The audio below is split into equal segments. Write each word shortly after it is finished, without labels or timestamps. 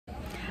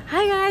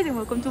Hi guys, and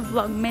welcome to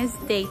Vlogmas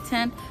Day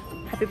 10.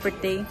 Happy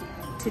birthday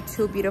to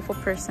two beautiful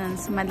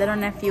persons, my little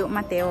nephew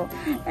Mateo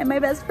and my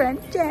best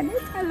friend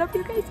Janet. I love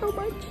you guys so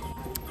much.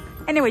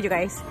 Anyway, you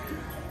guys,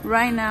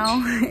 right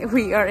now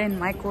we are in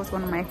Michael's,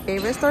 one of my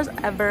favorite stores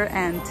ever,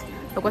 and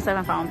look what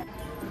I found.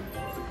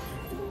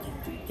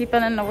 He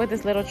fell in love with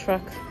this little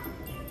truck.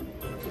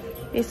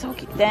 It's so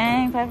cute.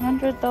 Dang,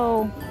 500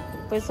 though,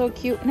 but it's so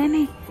cute.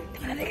 Nene, te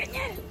van a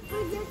regañar.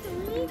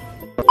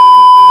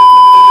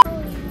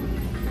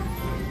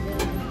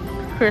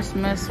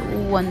 Christmas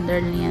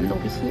Wonderland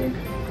over here.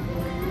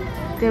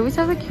 They always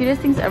have the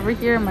cutest things ever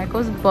here in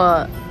Michael's,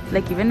 but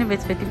like even if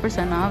it's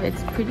 50% off,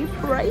 it's pretty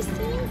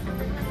pricey.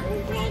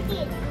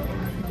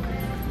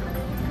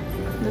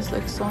 This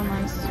looks so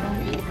nice too.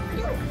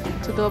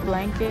 To do a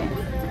blanket,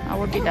 I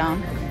would be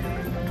down.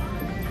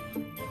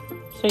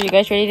 So you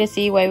guys ready to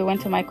see why we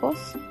went to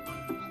Michael's?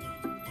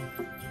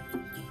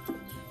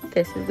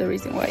 This is the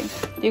reason why.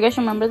 Do you guys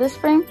remember this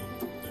frame?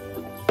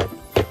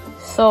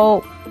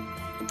 So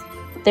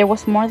there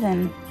was more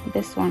than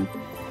this one.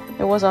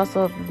 There was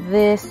also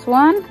this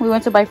one. We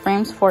went to buy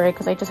frames for it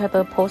because I just had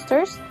the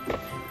posters,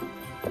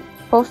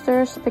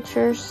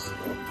 pictures.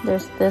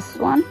 There's this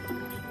one,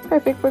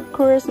 perfect for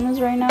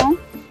Christmas right now.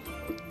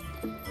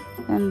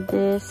 And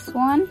this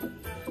one,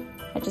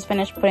 I just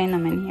finished putting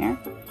them in here.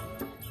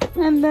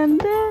 And then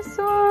this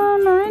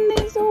one, aren't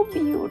they so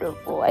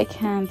beautiful? I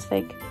can't,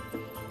 like,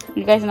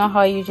 you guys know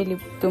how I usually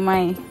do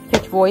my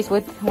pitch voice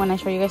with when I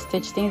show you guys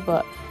stitch things,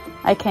 but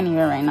I can't even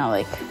right now,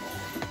 like.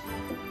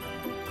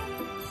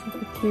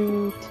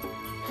 Cute.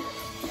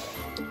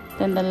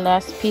 Then the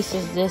last piece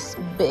is this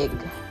big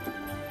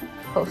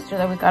poster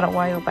that we got a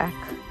while back.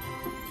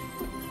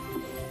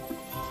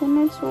 Isn't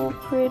it so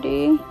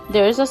pretty?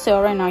 There is a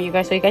sale right now, you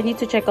guys, so you guys need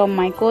to check out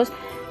Michael's.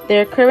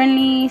 They're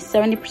currently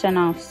 70%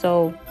 off,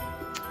 so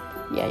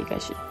yeah, you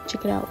guys should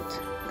check it out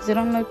because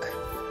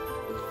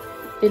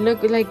they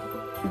look like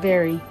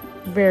very,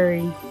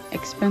 very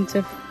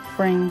expensive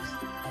frames.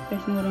 You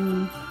guys know what I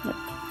mean? Look.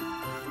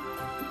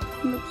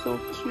 It looks so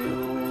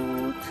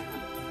cute.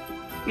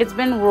 It's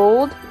been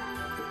rolled.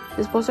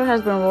 This poster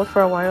has been rolled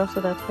for a while, so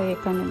that's why it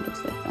kind of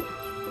looks like that.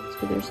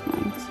 So there's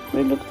lines.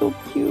 They look so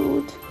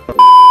cute.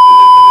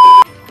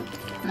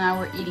 Now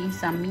we're eating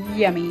some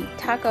yummy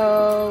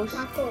tacos.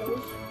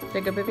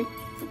 They're good, baby?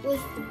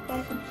 With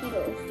 5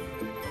 kilos.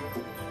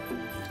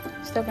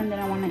 Stuff that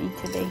I want to eat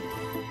today,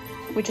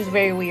 which is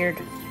very weird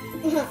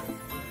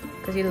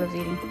because he loves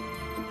eating.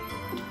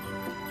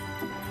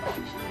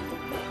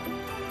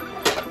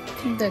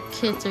 The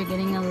kids are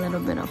getting a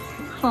little bit of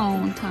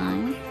phone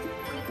time.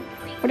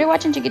 What are you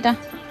watching, Chiquita?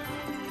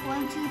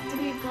 1, 2,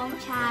 3, go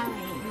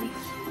challenge.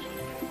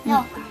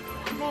 No. 1,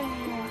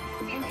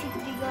 2,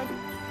 3, go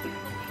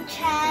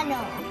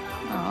channel.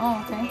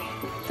 Oh, okay.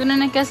 ¿Tú,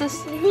 nene, qué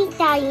haces?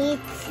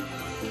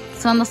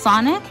 It's Son the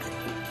Sonic?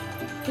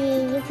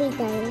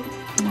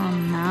 Oh,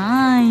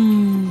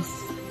 nice.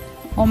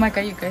 Oh my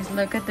god, you guys,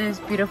 look at this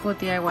beautiful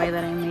DIY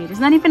that I made. It's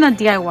not even a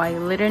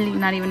DIY, literally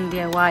not even a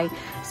DIY.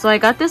 So I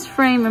got this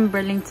frame in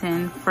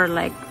Burlington for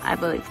like, I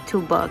believe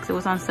 $2. It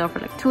was on sale for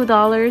like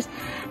 $2.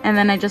 And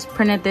then I just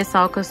printed this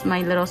out because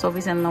my little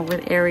Sophie's in love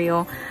with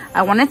Ariel.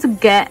 I wanted to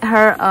get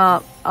her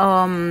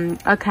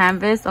a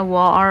canvas, a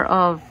wall art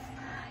of,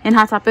 in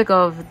Hot Topic,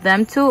 of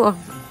them two, of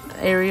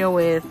Ariel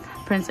with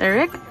Prince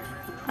Eric.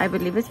 I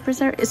believe it's Prince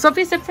Eric.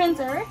 Sophie, is it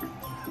Prince Eric?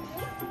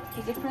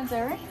 Is it Prince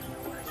Eric?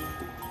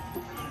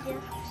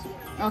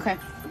 Okay,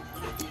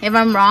 if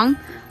I'm wrong,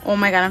 oh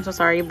my god, I'm so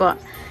sorry, but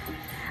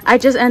I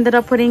just ended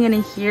up putting it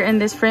in here in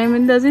this frame,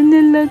 and doesn't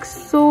it look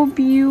so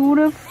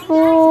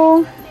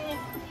beautiful?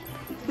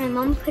 My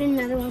mom put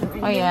another one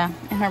in. Oh yeah,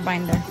 in her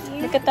binder.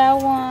 Yeah. Look at that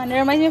one. It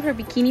reminds me of her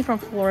bikini from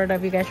Florida,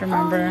 if you guys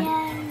remember.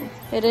 Oh,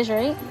 yeah. It is,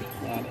 right?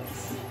 Yeah, it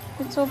is.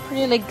 It's so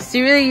pretty. Like,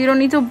 seriously, you don't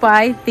need to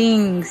buy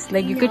things.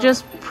 Like, you could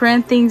just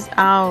print things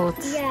out.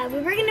 Yeah, we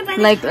were gonna buy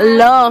the like,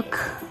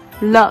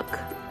 look.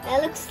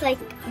 That looks like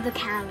the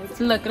canvas.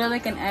 Look, it looks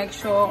like an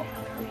actual.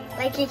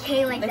 Like it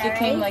came like that, Like it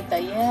came like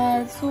that.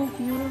 Yeah, it's so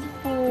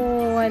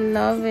beautiful. I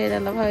love it. I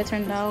love how it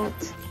turned out.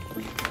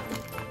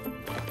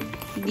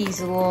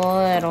 These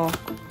little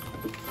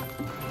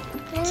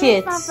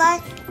kids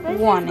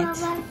wanted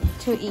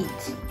to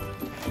eat.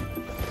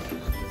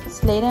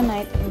 It's late at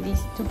night and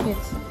these two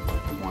kids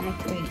wanted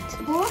to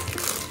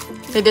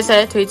eat. They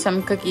decided to eat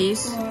some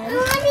cookies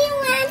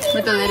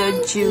with a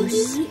little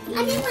juice.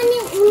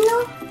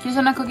 You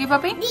want a cookie,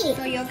 puppy?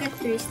 So you'll get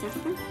 3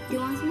 stuff. Do you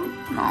want some more?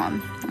 No,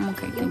 I'm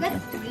okay. You'll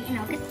get 3 and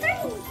I'll get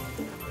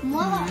 3.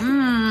 More.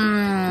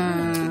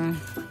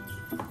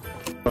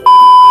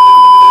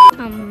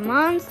 Come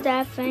on,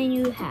 Stefan,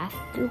 you have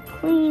to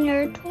clean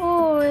your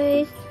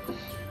toys.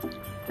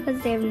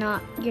 Because you're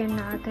not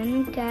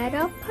going to get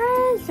a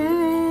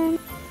present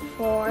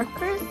for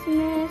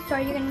Christmas. So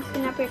are you going to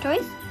clean up your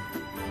toys?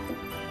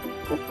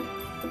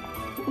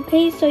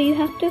 Okay, so you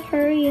have to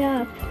hurry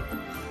up.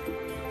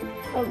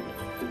 Oh.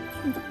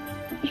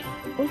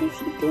 What is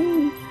he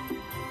doing?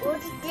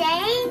 What's he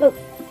doing? Oh.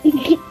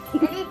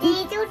 What is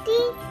he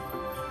doing?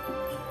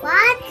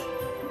 What?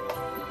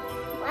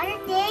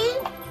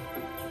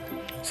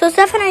 So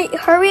Stephanie,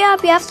 hurry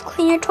up. You have to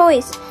clean your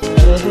toys.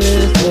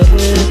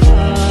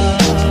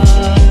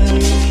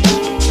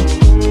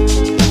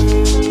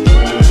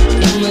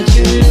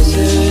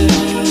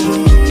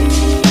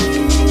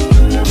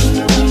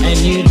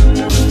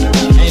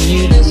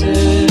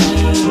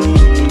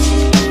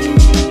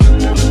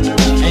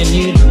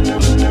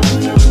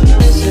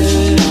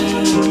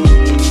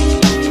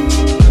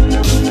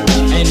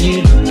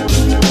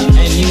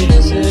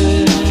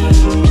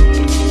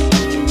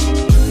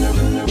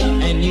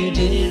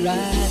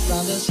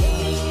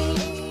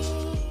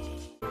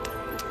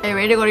 Are you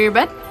ready to go to your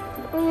bed?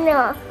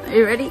 No. Are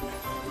you ready?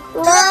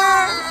 No.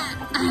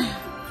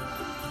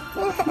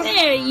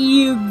 There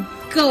you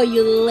go,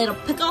 you little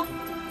pickle.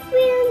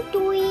 We're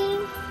doing.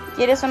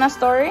 ¿Quieres una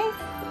story?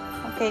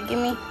 Okay, give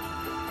me.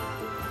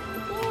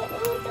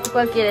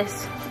 ¿Cuál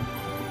quieres?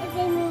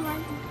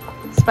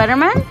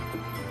 Spider-Man?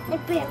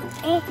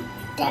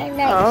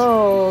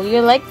 Oh,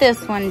 you like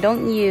this one,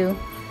 don't you?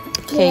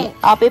 Okay, Yeah.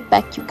 I'll be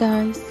back, you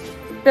guys.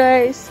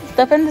 Guys,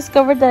 Stefan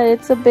discovered that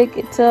it's a big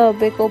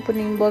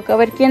opening book. A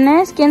ver, ¿quién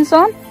es? ¿Quién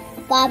son?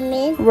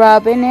 Batman.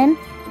 Robin and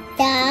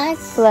Dash.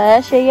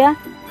 Flash, ella.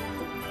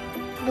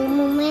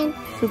 Woman.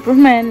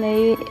 Superman,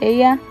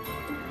 ella.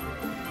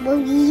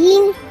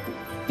 Boogie.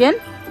 ¿Quién?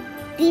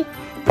 Sí.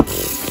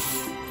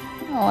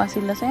 Oh,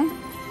 así lo sé.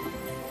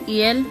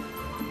 Y él,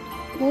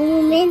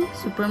 Woman.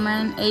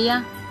 Superman,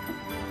 ella.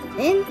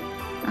 Él.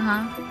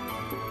 Ajá.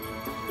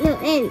 No,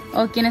 él.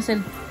 Oh, ¿quién es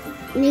él?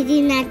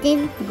 Maybe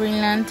nothing. Green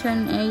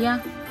Lantern,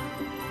 ella.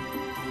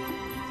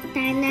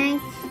 Tonight.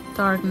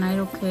 Dark Knight,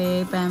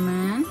 okay.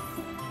 Batman.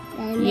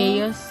 Y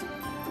ellos.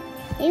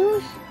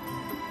 Ellos.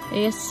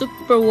 Ella es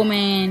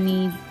Superwoman.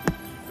 ¿Y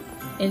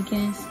él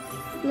quién es?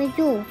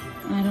 Yo.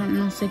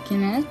 No sé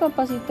quién es,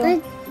 papacito.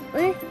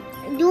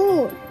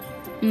 Yo.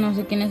 No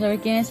sé quién es. A ver,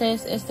 ¿quién es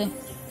este?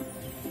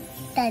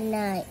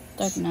 Tonight.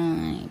 Dark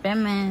Knight.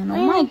 Batman.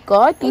 Oh my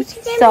God, tú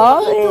sí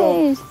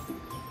sabes.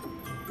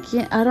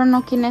 ¿Quién? I don't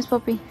know quién es,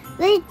 papi.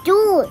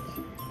 Yo.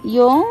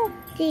 ¿Yo?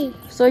 Sí.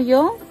 ¿Soy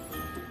yo?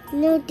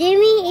 No, tell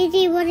me is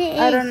it what it is.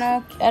 I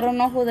don't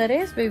know who that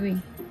is,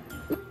 baby.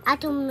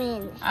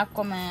 Aquaman.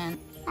 Aquaman.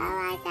 Bye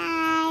bye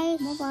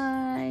guys. Bye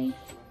bye.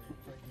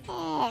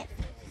 Yeah.